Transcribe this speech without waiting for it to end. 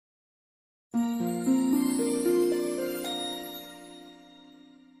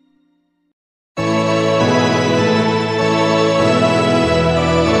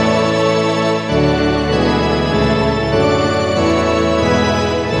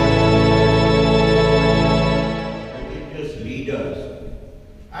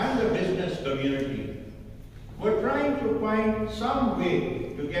find some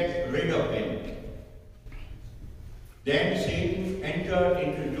way to get rid of him. Then Satan entered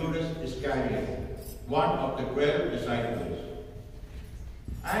into Judas Iscariot, one of the 12 disciples.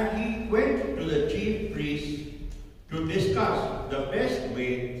 And he went to the chief priests to discuss the best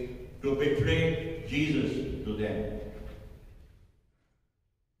way to betray Jesus to them.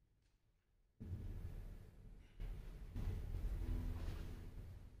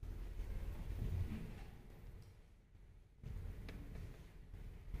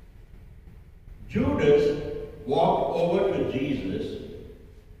 Judas walked over to Jesus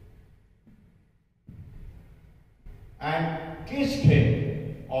and kissed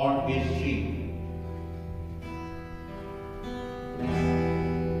him on his cheek.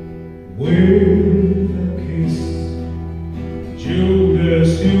 With a kiss,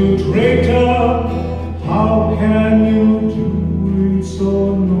 Judas, you traitor, how can you do it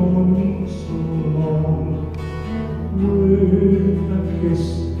so known so long? With a kiss,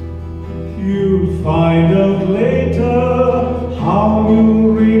 you'll find out later how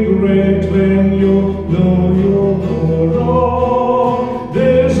you regret when you know you're wrong.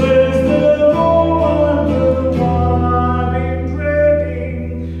 This is the moment that I've been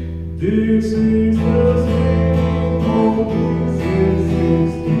dreading. This is the same hope, this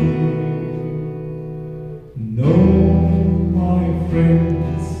is the No, my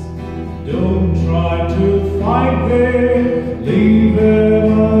friends, don't try to fight them. Leave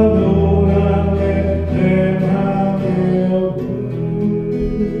them alone and let them have their way.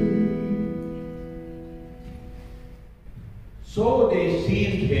 So they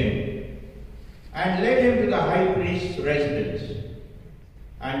seized him and led him to the high priest's residence,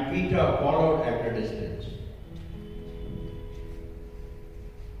 and Peter followed at a distance.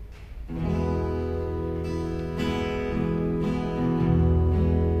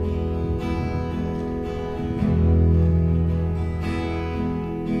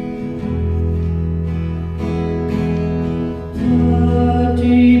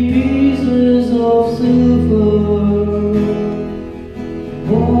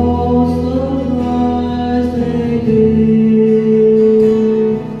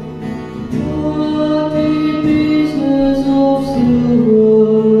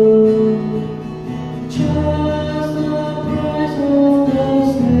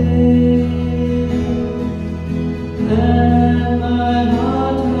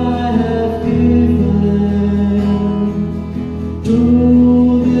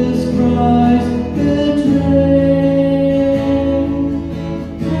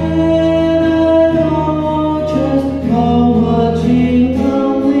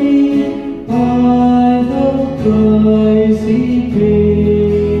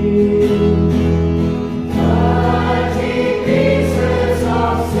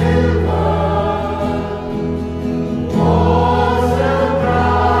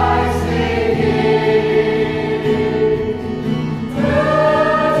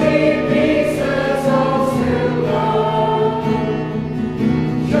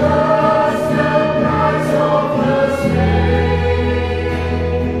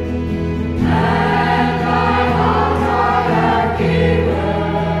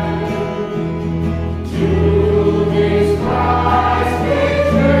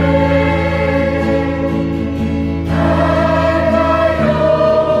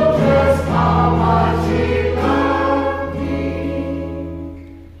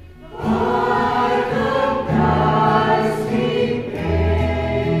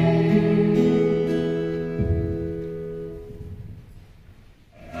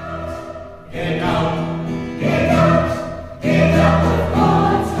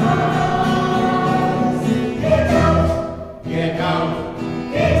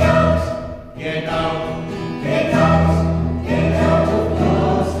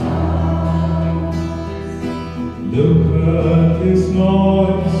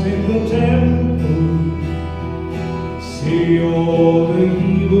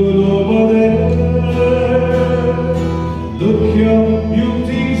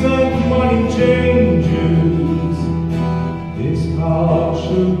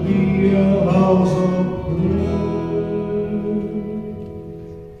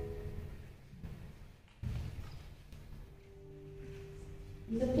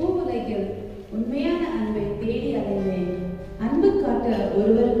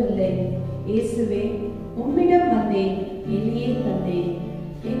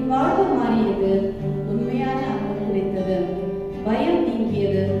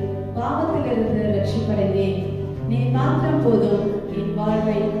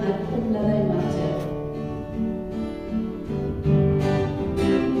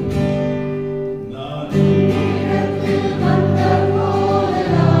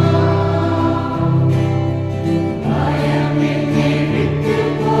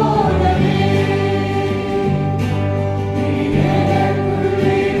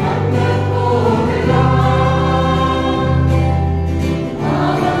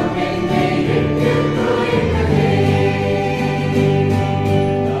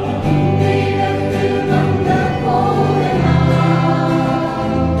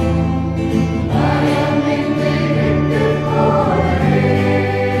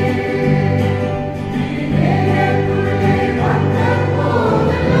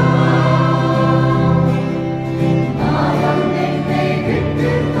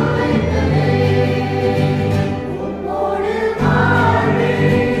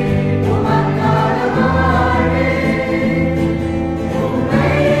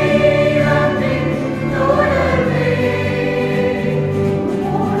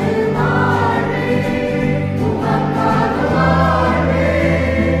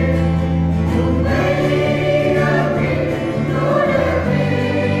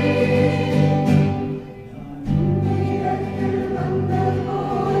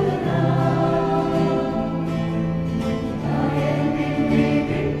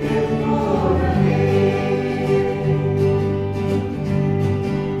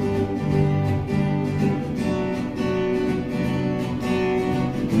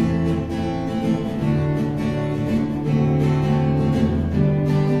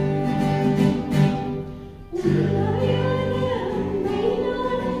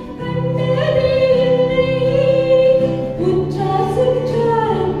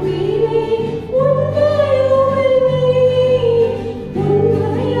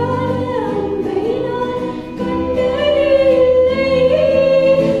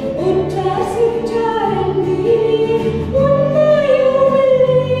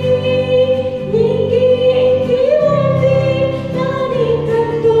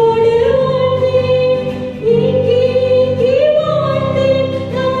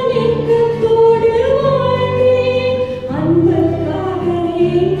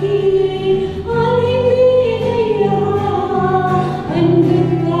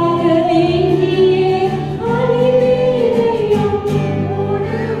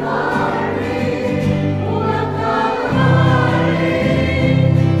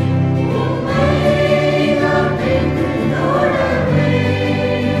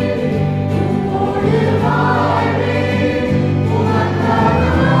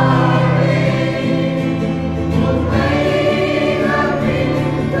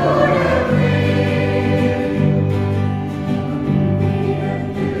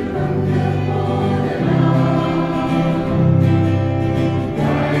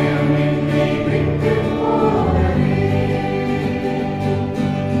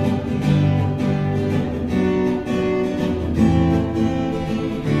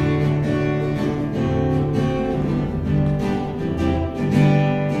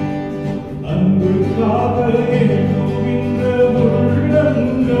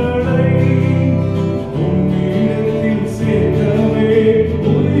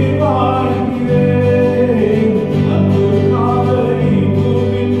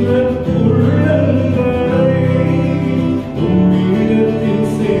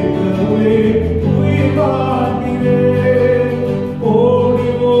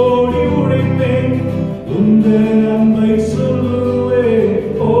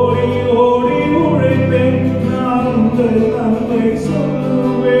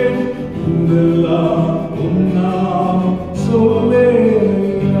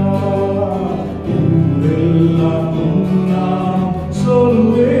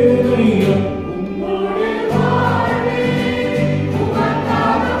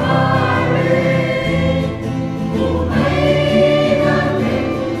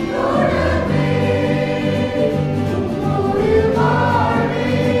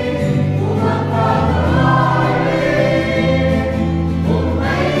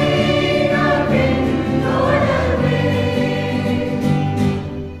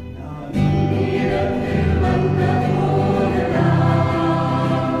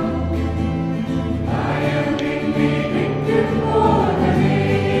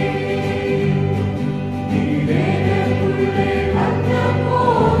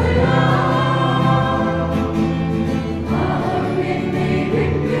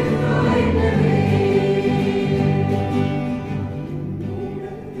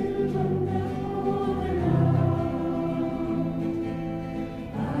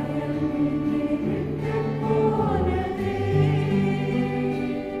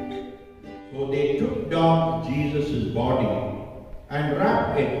 off Jesus' body and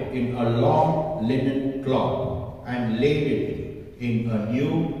wrapped it in a long linen cloth and laid it in a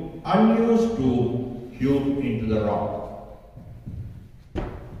new, unused tomb hewn into the rock.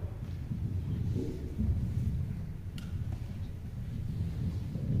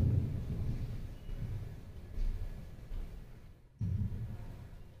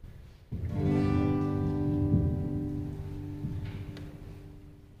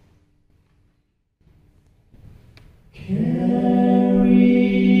 Carry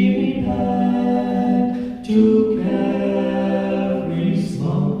me back to Calvary's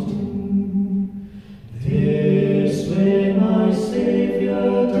mountain. There's where my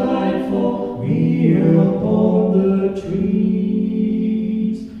Savior died for me upon the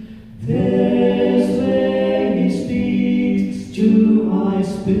trees. There's where He speaks to my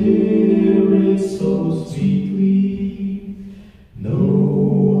spirit so sweetly.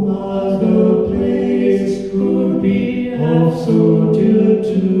 No other place could be of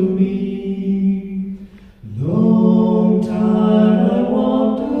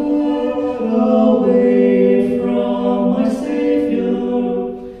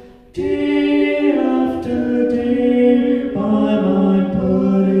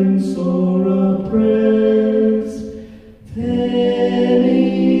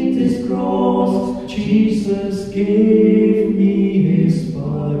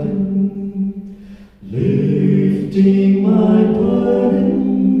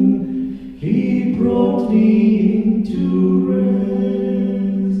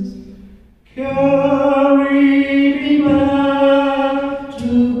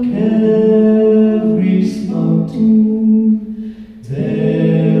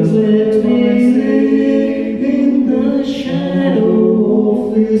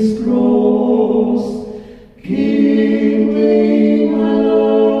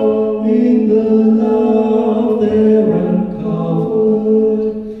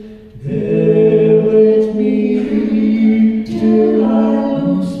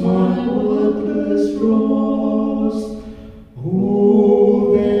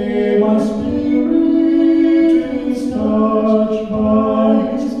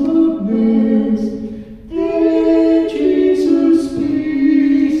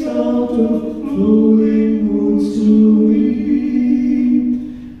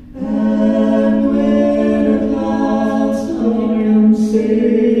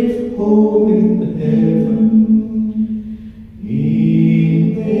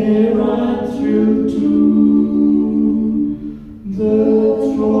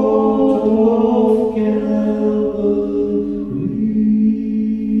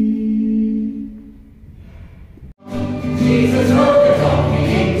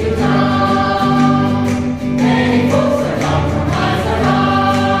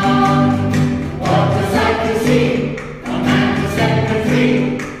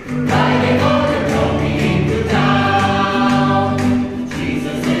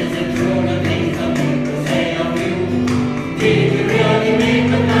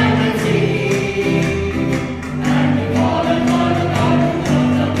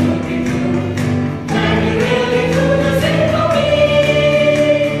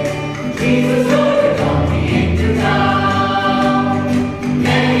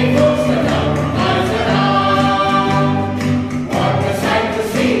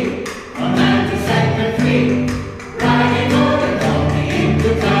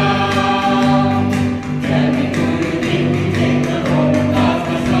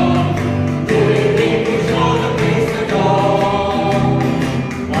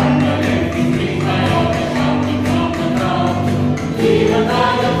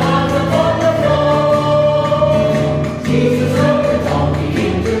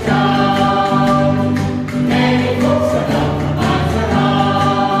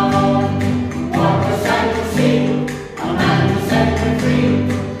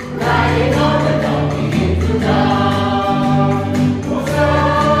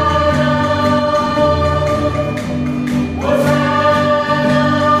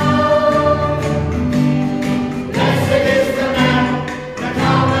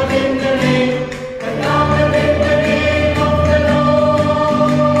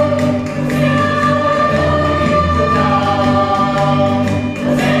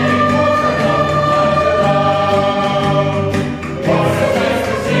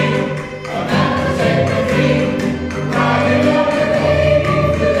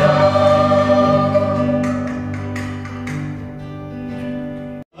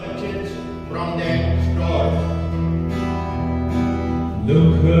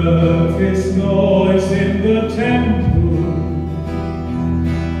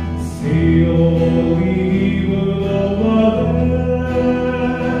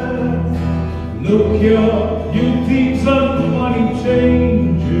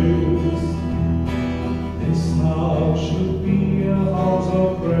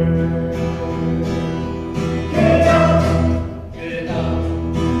of prayer. Get out, get out,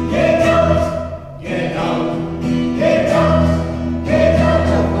 get out, get out, get out, get out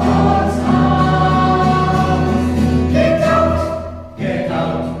of God's house. Get out, get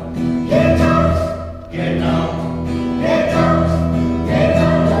out, get out, get out, get out, get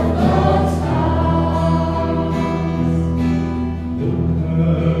out of God's house. Look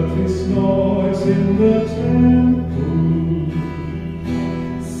at this noise in the temple.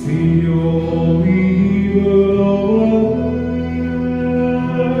 See your evil over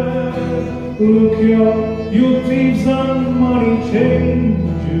there. Look here, you thieves and money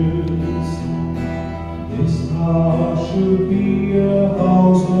changers. This house should be a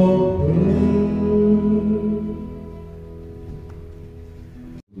house of prayer.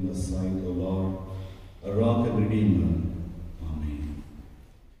 In the sight, O Lord, a rock and redeemer. Amen.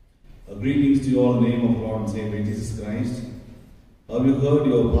 Greetings to you all in the name of Lord and Savior Jesus Christ. Have you heard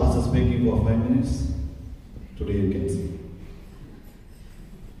your pastor speaking for 5 minutes? Today you can see.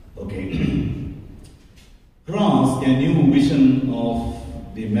 Okay. Cross, a new vision of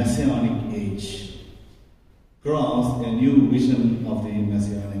the Messianic age. Cross, a new vision of the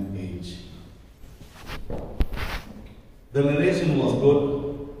Messianic age. The narration was good.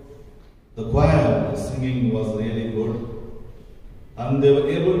 The choir singing was really good. And they were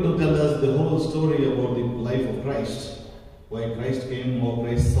able to tell us the whole story about the life of Christ. Why Christ came, how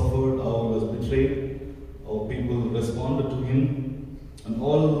Christ suffered, how he was betrayed, how people responded to him, and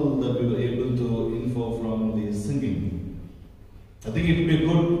all that we were able to info from the singing. I think it would be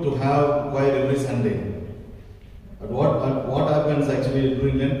good to have choir every Sunday. What happens actually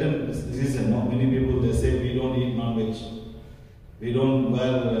during Lenten season? Many people they say we don't eat non-veg, we don't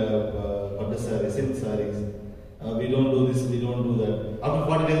wear pattu sarees, silk sarees, we don't do this, we don't do that. After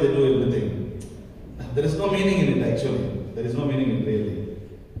 40 days they do everything. There is no meaning in it actually. There is no meaning in it really.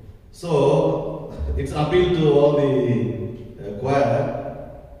 So it's appeal to all the choir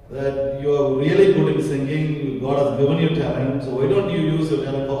that you are really good in singing. God has given you talent. So why don't you use your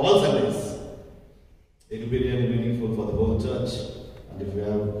talent for all Sundays? It will be really meaningful for the whole church. And if we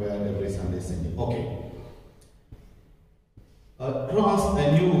have choir every Sunday singing. Okay. Cross,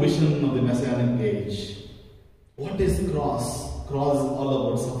 a new vision of the Messianic age. What is cross? Cross is all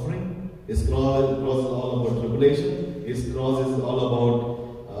about suffering. Cross is all about tribulation. Cross is all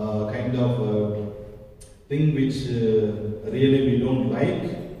about kind of thing which really we don't like.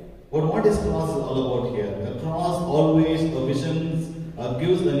 But what is cross is all about here? The cross always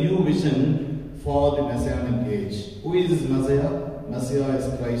gives a new vision for the Messianic age. Who is this Messiah? Messiah is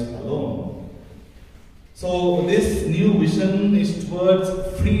Christ alone. So this new vision is towards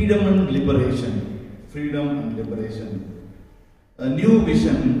freedom and liberation. Freedom and liberation. A new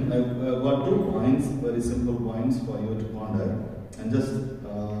vision, I've got 2 points, very simple points for you to ponder and just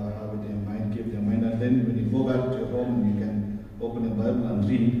have it in mind, keep it in mind, and then when you go back to your home you can open your Bible and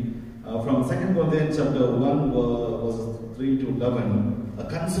read from 2 Corinthians chapter 1 verses 3 to 11, a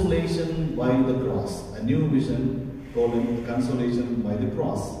consolation by the cross, a new vision called consolation by the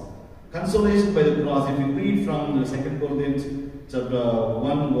cross. Consolation by the cross, if you read from 2 Corinthians chapter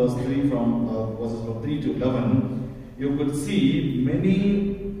 1 verse 3 verses from 3 to 11, you could see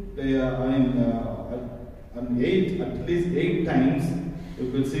many, at least 8 times,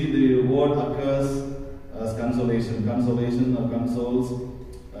 you could see the word occurs as consolation, consolation or consoles.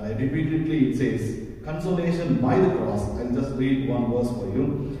 Repeatedly it says, consolation by the cross. I'll just read one verse for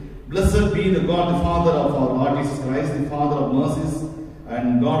you. Blessed be the God, the Father of our Lord Jesus Christ, the Father of mercies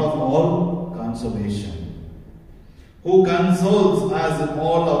and God of all consolation, who consoles us in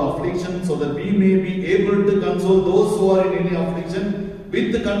all our affliction, so that we may be able to console those who are in any affliction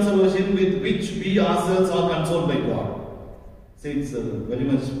with the consolation with which we ourselves are consoled by God. See, it's very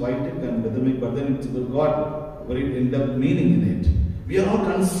much poetic and rhythmic, but then it's got very in-depth meaning in it. We are all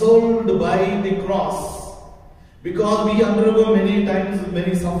consoled by the cross, because we undergo many times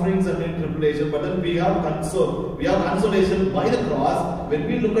many sufferings and many tribulation, but then we have consolation by the cross. When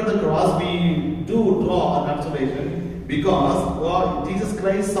we look at the cross, we do draw a consolation, because Jesus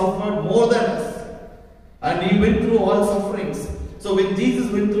Christ suffered more than us, and he went through all sufferings. So when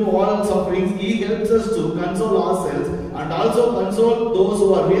Jesus went through all sufferings, he helps us to console ourselves and also console those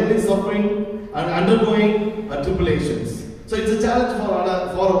who are really suffering and undergoing tribulations. So it's a challenge for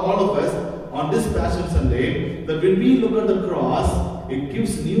all of us on this Passion Sunday, that when we look at the cross, it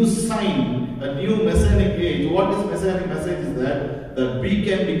gives new sign, a new Messianic age. What is Messianic message is that we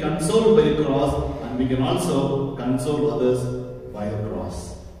can be consoled by the cross, and we can also console others by the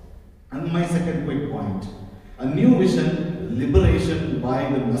cross. And my second quick point, a new vision, liberation by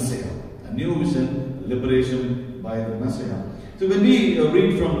the Messiah. A new vision, liberation by the Messiah. So when we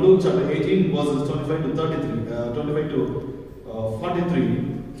read from Luke chapter 18 verses 25 to 33, 25 to 43,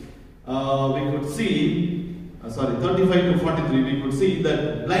 we could see, 35 to 43, we could see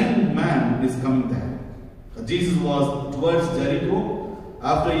that blind man is coming there. Jesus was towards Jericho.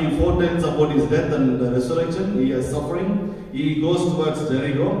 After he foretells about his death and resurrection, he is suffering. He goes towards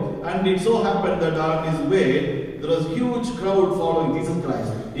Jericho, and it so happened that on his way there was a huge crowd following Jesus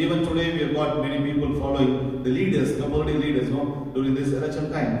Christ. Even today we have got many people following the leaders, community leaders, during this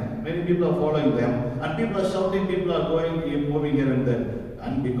election time. Many people are following them, and people are shouting, people are moving here and there.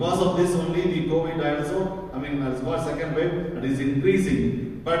 And because of this only, the COVID also, has got second wave and is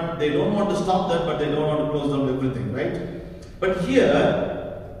increasing. But they don't want to stop that, but they don't want to close down everything, right? But here,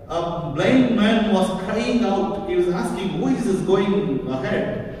 a blind man was crying out. He was asking, who is this going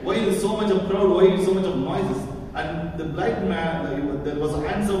ahead? Why is so much of crowd? Why is so much of noises? And the blind man, there was an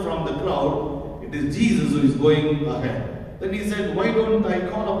answer from the crowd. It is Jesus who is going ahead. Then he said, why don't I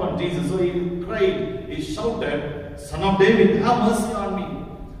call upon Jesus? So he cried, he shouted, Son of David, have mercy on me.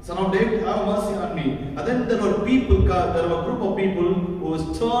 Son of David, have mercy on me. And then there were a group of people who was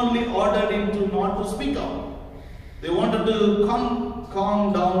sternly ordered him to not to speak out. They wanted to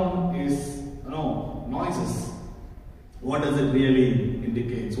calm down his noises. What does it really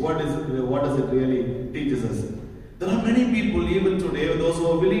indicate? What does it really teaches us? There are many people even today, those who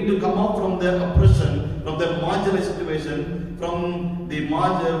are willing to come out from their oppression, from their marginalized situation, from their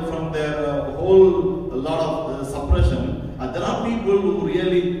whole lot of suppression. And there are people who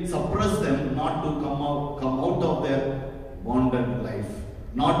really suppress them not to come out of their bonded life,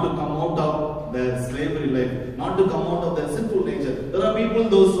 not to come out of their slavery life, not to come out of their sinful nature. There are people,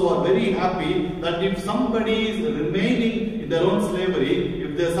 those who are very happy that if somebody is remaining in their own slavery,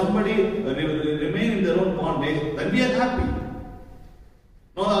 if there's somebody remain in their own bondage, then we are happy.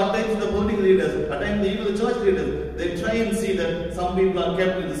 No, at times the political leaders, at times even the church leaders, they try and see that some people are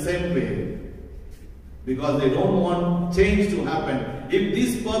kept in the same way, because they don't want change to happen. If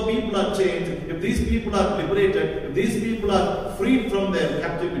these people are changed, if these people are liberated, if these people are freed from their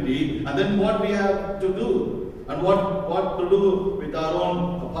captivity, and then what we have to do, and what to do with our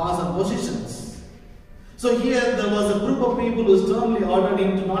own powers and positions. So here there was a group of people who sternly ordered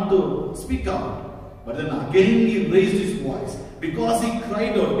him to not to speak out. But then again he raised his voice. Because he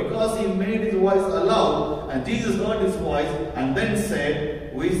cried out, because he made his voice loud, and Jesus heard his voice and then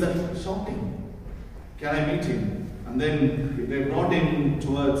said, who is that shouting? Can I meet him? And then they brought him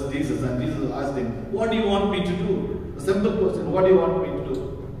towards Jesus, and Jesus asked him, what do you want me to do? A simple question, what do you want me to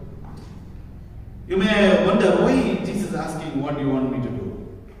do? You may wonder why Jesus is asking, what do you want me to do?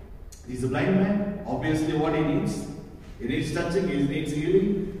 He's a blind man. Obviously what he needs touching, he needs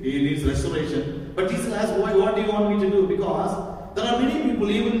healing, he needs restoration. But Jesus asks, what do you want me to do? Because there are many people,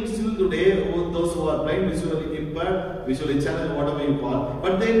 even still today, those who are blind, visually impaired, visually challenged, whatever you call,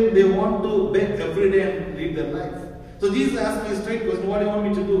 but then they want to beg every day and lead their life. So Jesus asked me a straight question, what do you want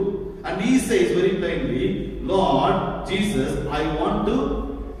me to do? And he says very plainly, Lord Jesus, I want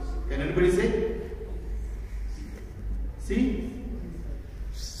to, can anybody say? See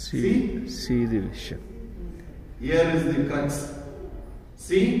the vision. Here is the crux.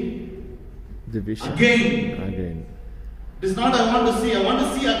 See? The vision. Again. It is not I want to see. I want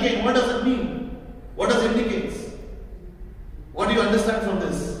to see again. What does it mean? What does it indicate? What do you understand from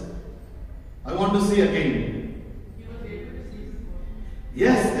this? I want to see again.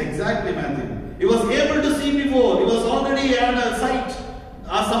 Yes, exactly, Matthew. He was able to see before. He was already at a sight.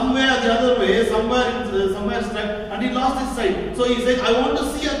 Somewhere the other way, somewhere struck, and he lost his sight. So he said, I want to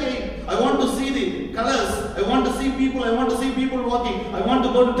see again. I want to see the colors. I want to see people. I want to see people walking. I want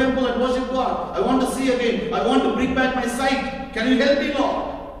to go to temple and worship God. I want to see again. I want to bring back my sight. Can you help me,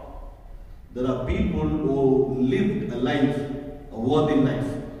 Lord? There are people who lived a life, a worthy life.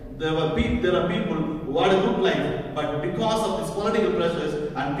 There are people who had a good life, but because of these political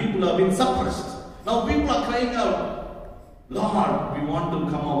pressures, and people have been suppressed. Now people are crying out, Lord, we want to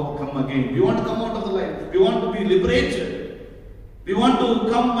come again. We want to come out of the life. We want to be liberated. We want to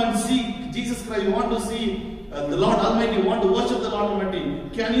come and see Jesus Christ. We want to see the Lord Almighty. We want to worship the Lord Almighty.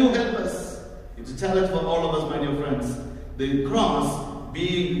 Can you help us? It's a challenge for all of us, my dear friends. The cross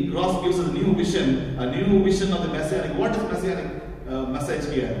gives us a new vision of the Messianic. What is Messianic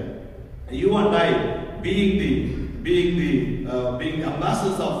message here? You and I, being the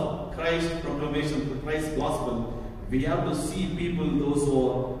ambassadors of Christ's proclamation, Christ's gospel, we have to see people, those who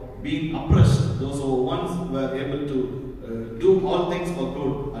are being oppressed, those who once were able to do all things for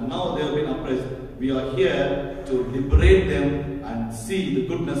good, and now they have been oppressed. We are here to liberate them and see the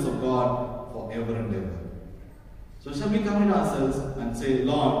goodness of God forever and ever. So shall we commit ourselves and say,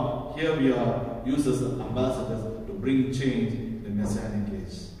 Lord, here we are, use us as ambassadors to bring change Messianic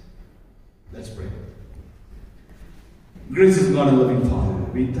age. Let's pray. Gracious God and loving Father,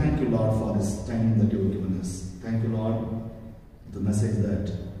 we thank you, Lord, for this time that you have given us. Thank you, Lord, the message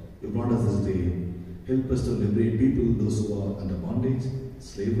that you brought us this day. Help us to liberate people, those who are under bondage,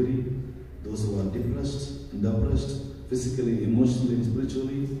 slavery, those who are depressed and oppressed, physically, emotionally, and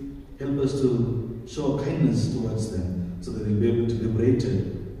spiritually. Help us to show kindness towards them so that they'll be able to be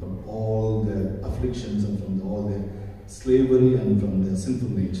liberated from all their afflictions and from all their slavery and from their sinful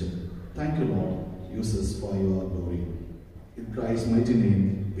nature. Thank you, Lord. Use us for your glory. In Christ's mighty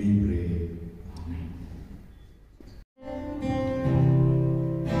name we pray.